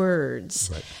just words.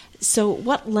 Right. So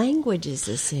what language is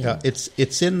this in? Yeah,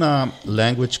 it's in a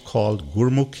language called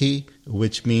Gurmukhi,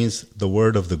 which means the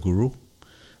word of the guru,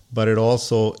 but it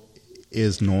also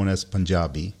is known as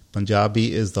Punjabi.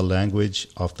 Punjabi is the language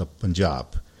of the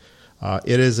Punjab.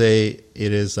 It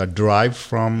is derived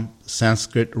from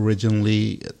Sanskrit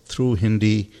originally through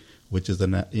Hindi, which is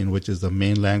the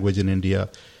main language in India.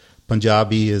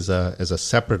 Punjabi is a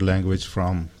separate language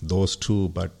from those two,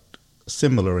 but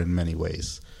similar in many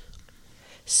ways.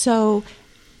 So,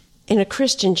 in a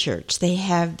Christian church, they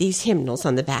have these hymnals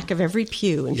on the back of every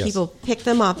pew, and people pick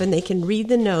them up and they can read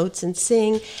the notes and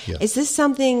sing. Yes. Is this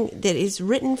something that is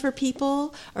written for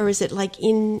people, or is it like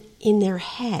in their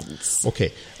heads?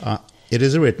 Okay, it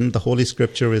is written. The Holy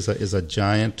Scripture is a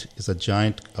giant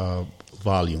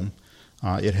volume.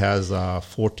 It has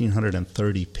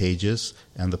 1,430 pages,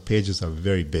 and the pages are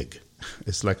very big.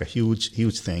 It's like a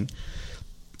huge thing.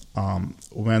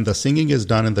 When the singing is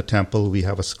done in the temple, we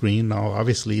have a screen. Now,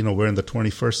 obviously, we're in the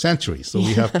 21st century, so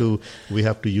we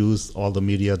have to use all the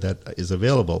media that is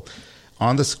available.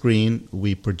 On the screen,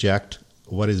 we project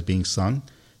what is being sung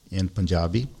in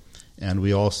Punjabi, and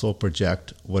we also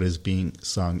project what is being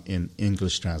sung in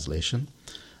English translation.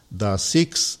 The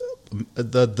Sikhs,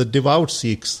 the devout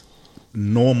Sikhs,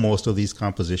 know most of these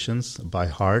compositions by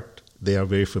heart. They are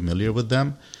very familiar with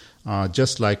them.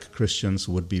 Just like Christians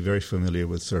would be very familiar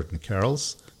with certain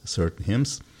carols, certain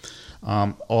hymns.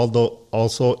 Although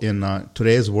also in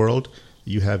today's world,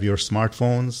 you have your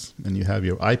smartphones and you have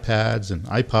your iPads and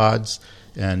iPods,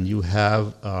 and you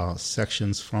have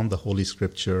sections from the Holy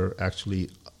Scripture actually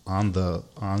on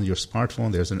your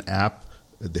smartphone. There's an app.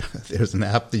 There's an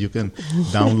app that you can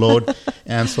download,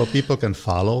 and so people can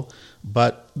follow.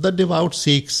 But the devout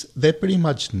Sikhs, they pretty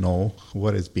much know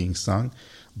what is being sung.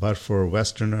 But for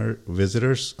Westerner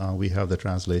visitors, we have the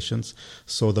translations.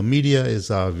 So the media is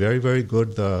very, very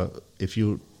good. If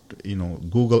you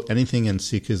Google anything in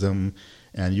Sikhism,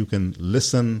 and you can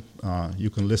listen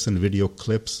video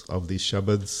clips of these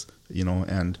shabads,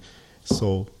 and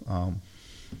so.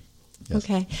 Yes.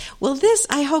 Okay. Well, this,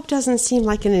 I hope, doesn't seem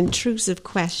like an intrusive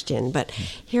question, but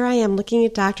here I am looking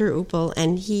at Dr. Uppal,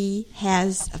 and he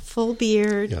has a full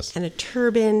beard and a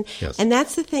turban, and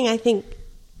that's the thing I think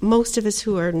most of us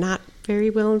who are not very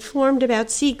well informed about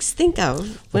Sikhs think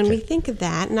of when we think of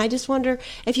that, and I just wonder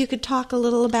if you could talk a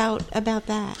little about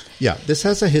that. Yeah, this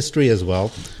has a history as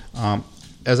well.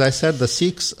 As I said, the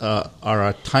Sikhs are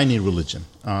a tiny religion.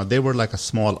 They were like a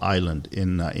small island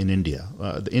in India.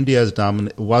 India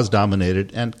was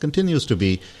dominated and continues to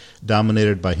be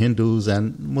dominated by Hindus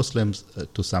and Muslims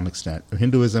to some extent.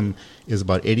 Hinduism is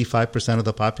about 85% of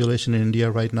the population in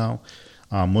India right now.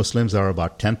 Muslims are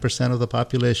about 10% of the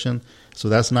population, so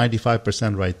that's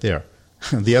 95% right there.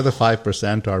 The other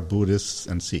 5% are Buddhists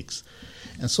and Sikhs.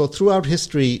 And so throughout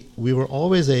history, we were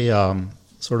always a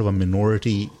sort of a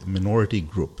minority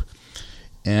group.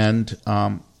 And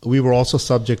we were also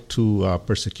subject to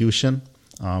persecution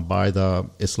by the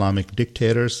Islamic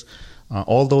dictators.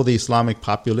 Although the Islamic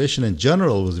population in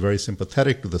general was very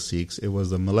sympathetic to the Sikhs, it was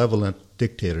the malevolent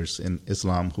dictators in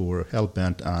Islam who were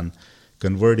hell-bent on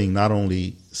converting not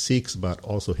only Sikhs but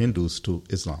also Hindus to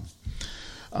Islam.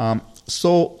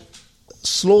 So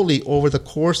slowly, over the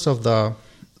course of the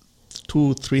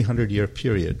 200-300-year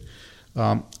period,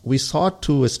 we sought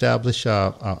to establish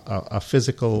a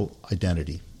physical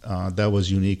identity that was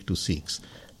unique to Sikhs.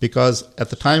 Because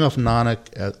at the time of Nanak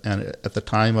and at the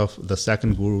time of the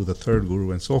second Guru, the third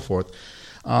Guru, and so forth,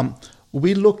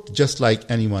 we looked just like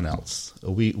anyone else.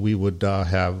 We would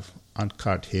have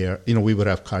uncut hair. We would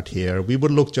have cut hair. We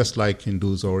would look just like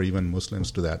Hindus or even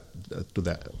Muslims to that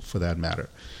for that matter.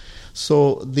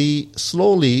 So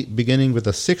slowly, beginning with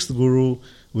the sixth Guru,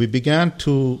 we began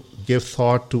to give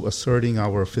thought to asserting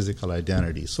our physical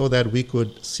identity so that we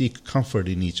could seek comfort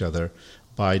in each other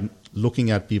by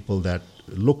looking at people that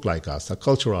look like us, a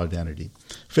cultural identity,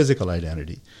 physical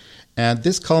identity. And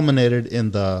this culminated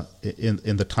in the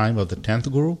time of the 10th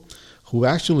Guru, who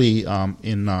actually,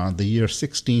 in the year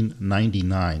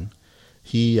 1699,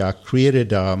 he created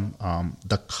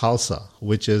the Khalsa,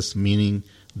 which is meaning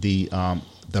the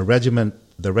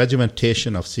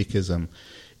regimentation of Sikhism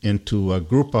into a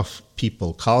group of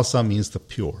people. Khalsa means the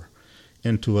pure,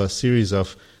 into a series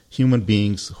of human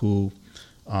beings who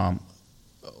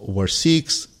were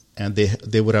Sikhs, and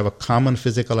they would have a common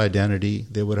physical identity,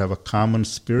 they would have a common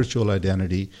spiritual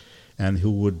identity, and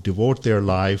who would devote their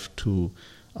life to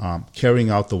carrying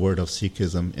out the word of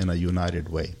Sikhism in a united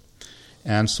way.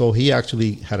 And so he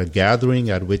actually had a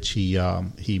gathering at which he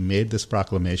made this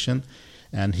proclamation,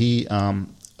 and he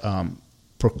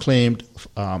proclaimed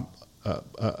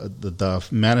the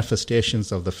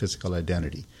manifestations of the physical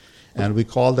identity. And we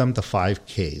call them the 5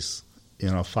 Ks.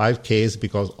 5 Ks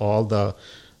because all the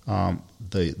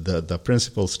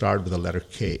principles start with the letter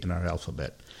K in our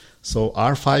alphabet. So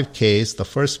our 5 Ks, the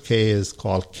first K is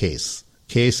called case.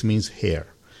 Case means hair.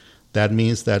 That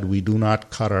means that we do not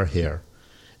cut our hair.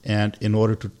 And in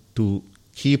order to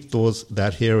keep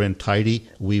that hair in tidy,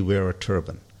 we wear a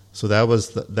turban. So that was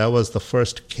the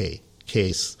first K,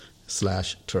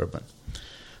 case/turban.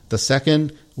 The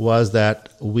second was that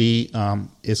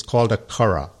is called a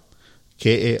kara,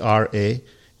 Kara. It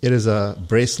is a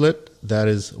bracelet that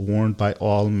is worn by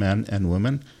all men and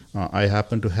women. I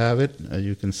happen to have it.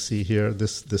 You can see here,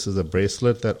 this is a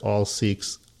bracelet that all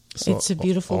Sikhs... It's a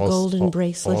beautiful golden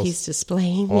bracelet he's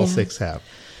displaying. All Sikhs have.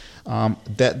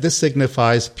 That this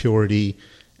signifies purity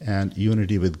and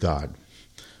unity with God.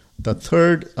 The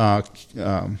third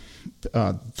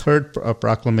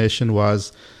proclamation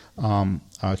was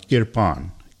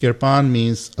kirpan. Kirpan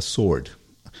means a sword,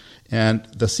 and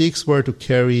the Sikhs were to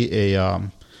carry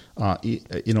a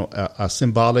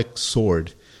symbolic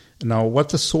sword. Now, what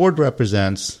the sword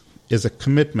represents is a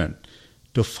commitment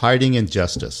to fighting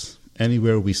injustice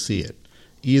anywhere we see it,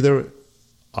 either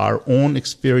our own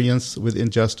experience with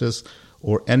injustice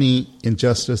or any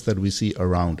injustice that we see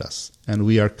around us. And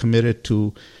we are committed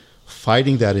to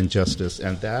fighting that injustice,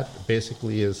 and that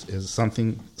basically is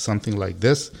something like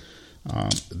this.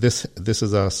 This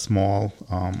is a small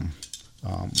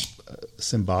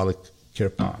symbolic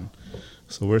kirpan.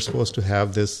 So we're supposed to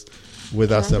have this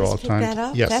with us at all times. That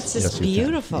up? Yes, that's just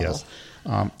beautiful. Yes.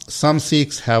 Some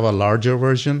Sikhs have a larger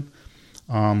version,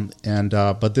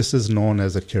 but this is known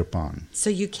as a kirpan. So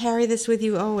you carry this with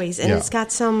you always, and it's got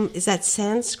is that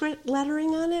Sanskrit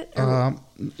lettering on it?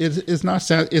 It is not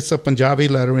Sanskrit. It's a Punjabi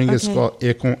lettering. Okay. It's called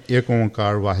Ek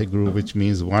Onkar Vaheguru, which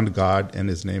means one God, and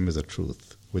His name is a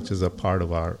truth, which is a part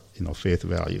of our faith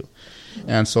value.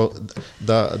 And so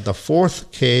the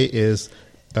fourth K is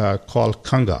called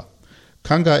kanga.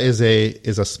 Kanga is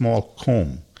a small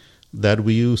comb that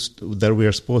we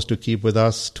are supposed to keep with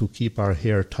us to keep our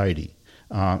hair tidy,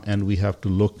 and we have to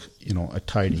look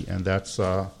tidy, and that's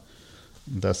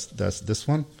this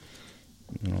one,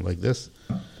 like this.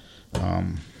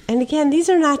 And again, these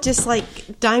are not just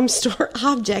like dime store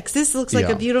objects. This looks like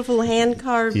a beautiful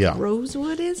hand-carved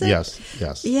rosewood, is it?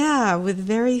 Yes. Yeah, with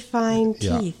very fine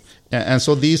teeth. And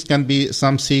so these can be,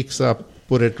 some Sikhs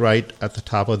put it right at the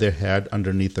top of their head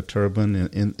underneath the turban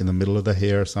in the middle of the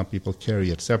hair. Some people carry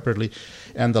it separately.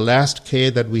 And the last K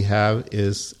that we have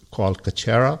is called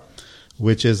kachera,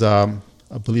 which is,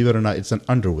 believe it or not, it's an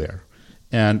underwear.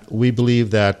 And we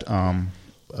believe that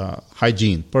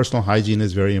personal hygiene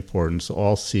is very important. So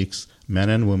all Sikhs, men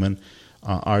and women,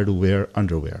 are to wear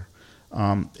underwear.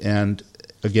 And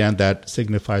again, that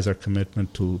signifies our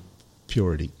commitment to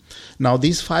purity. Now,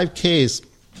 these 5 Ks,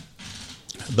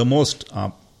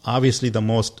 obviously the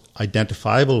most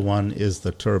identifiable one is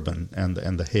the turban and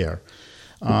the hair.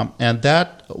 And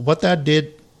what that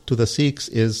did to the Sikhs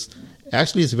is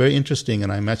actually it's very interesting,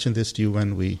 and I mentioned this to you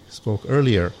when we spoke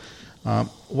earlier.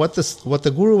 What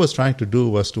the Guru was trying to do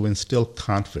was to instill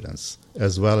confidence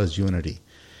as well as unity.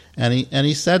 And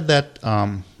he said that,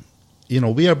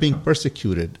 we are being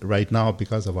persecuted right now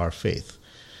because of our faith.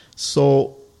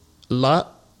 So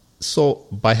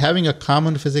by having a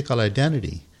common physical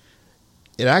identity,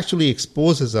 it actually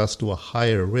exposes us to a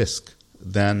higher risk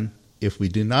than if we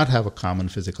did not have a common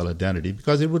physical identity,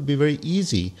 because it would be very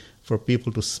easy for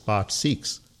people to spot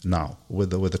Sikhs now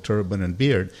with a turban and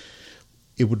beard.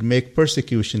 It would make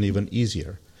persecution even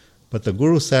easier. But the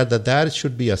Guru said that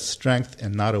should be a strength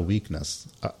and not a weakness.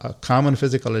 A common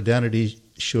physical identity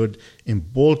should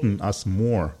embolden us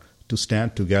more to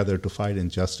stand together to fight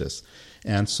injustice.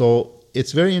 And so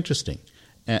it's very interesting.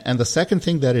 And the second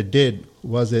thing that it did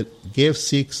was it gave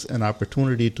Sikhs an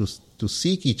opportunity to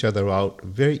seek each other out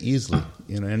very easily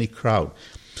in any crowd.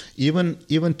 Even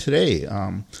today,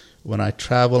 when I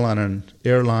travel on an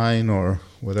airline or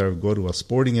whether I go to a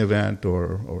sporting event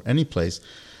or any place,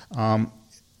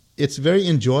 it's very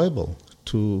enjoyable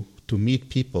to meet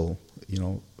people,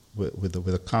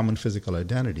 with a common physical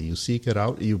identity. You seek it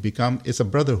out, it's a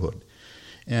brotherhood.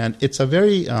 And it's a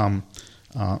very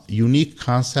unique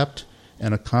concept,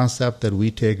 and a concept that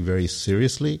we take very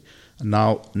seriously.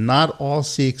 Now, not all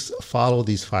Sikhs follow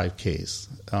these 5 Ks.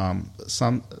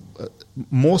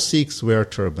 Most Sikhs wear a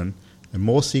turban, and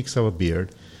most Sikhs have a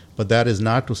beard, but that is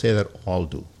not to say that all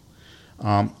do.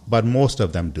 But most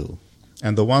of them do.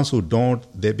 And the ones who don't,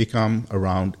 they become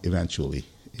around eventually,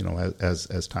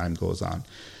 as time goes on.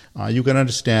 You can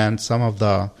understand some of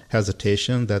the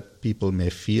hesitation that people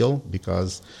may feel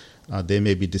because they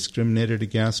may be discriminated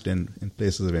against in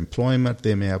places of employment.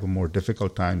 They may have a more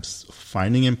difficult time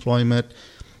finding employment.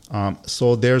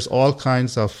 So there's all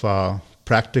kinds of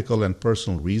practical and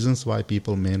personal reasons why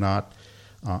people may not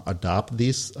adopt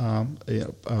these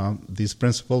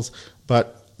principles,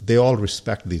 but they all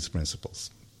respect these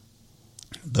principles.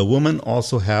 The women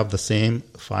also have the same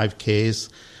 5 Ks.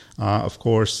 Of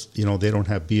course, they don't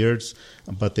have beards,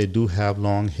 but they do have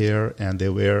long hair, and they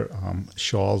wear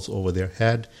shawls over their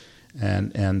head,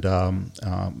 and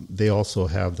they also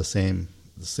have the same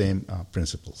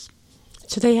principles.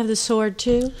 So they have the sword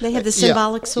too. They have the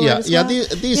symbolic sword as well.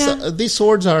 These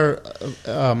swords are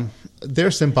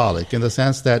they're symbolic in the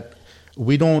sense that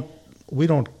we don't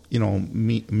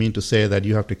mean to say that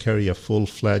you have to carry a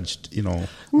full-fledged sword.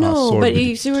 But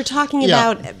you were talking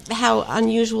about how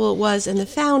unusual it was in the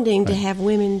founding to have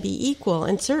women be equal,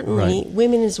 and certainly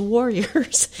women as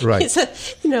warriors is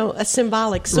a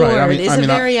symbolic sword. Right. It's a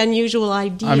very unusual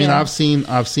idea. I mean, I've seen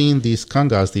these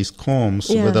kangas, these combs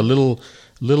with a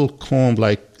little comb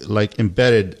like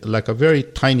embedded, like a very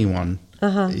tiny one.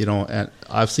 And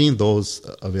I've seen those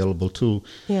available too.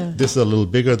 Yeah. This is a little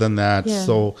bigger than that. Yeah.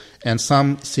 So, and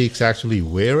some Sikhs actually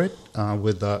wear it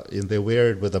they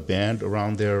wear it with a band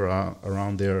around their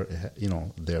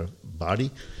their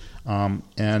body.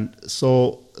 And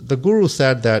so the Guru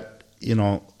said that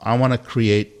I want to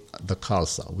create the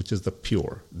Khalsa, which is the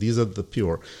pure. These are the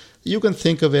pure. You can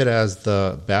think of it as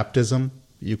the baptism.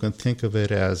 You can think of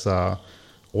it as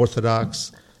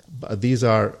Orthodox. These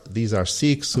are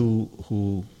Sikhs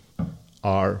who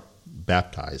are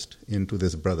baptized into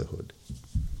this brotherhood.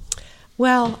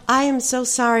 Well, I am so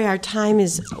sorry our time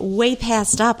is way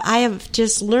past up. I have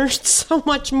just learned so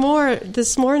much more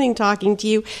this morning talking to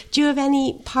you. Do you have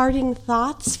any parting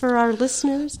thoughts for our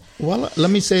listeners? Well,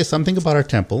 let me say something about our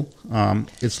temple.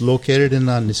 It's located in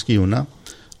Niskayuna.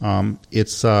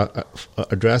 Its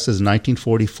address is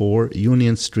 1944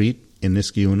 Union Street in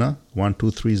Niskayuna,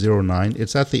 12309.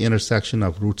 It's at the intersection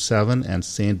of Route 7 and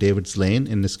St. David's Lane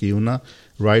in Niskayuna,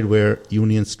 right where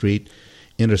Union Street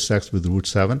intersects with Route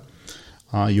 7.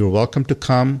 You're welcome to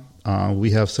come.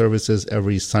 We have services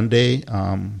every Sunday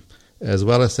as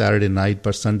well as Saturday night,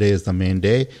 but Sunday is the main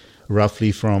day,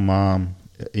 roughly from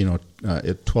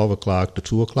at 12 o'clock to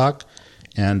 2 o'clock,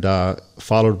 and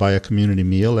followed by a community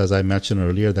meal. As I mentioned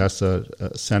earlier, that's a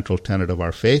central tenet of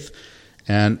our faith.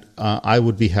 And I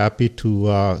would be happy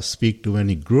to speak to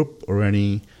any group or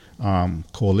any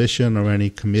coalition or any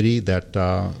committee that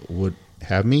would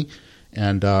have me.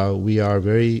 And we are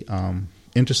very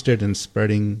interested in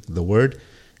spreading the word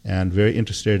and very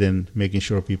interested in making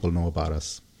sure people know about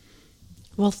us.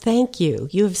 Well, thank you.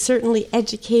 You have certainly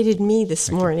educated me this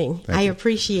morning. I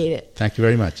appreciate it. Thank you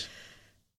very much.